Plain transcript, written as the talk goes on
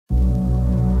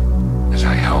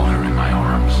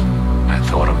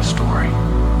story.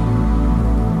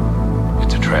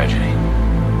 It's a tragedy,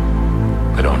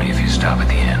 but only if you stop at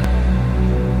the end.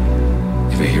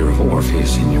 Ever hear of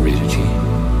Orpheus and Eurydice?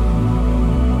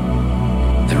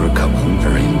 They were a couple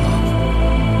very in love,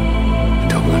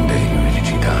 until one day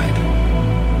Eurydice died.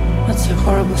 That's a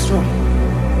horrible story.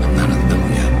 I'm not in the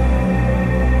middle yet.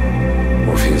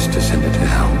 Orpheus descended to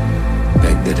hell,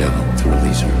 begged the devil to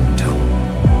release her until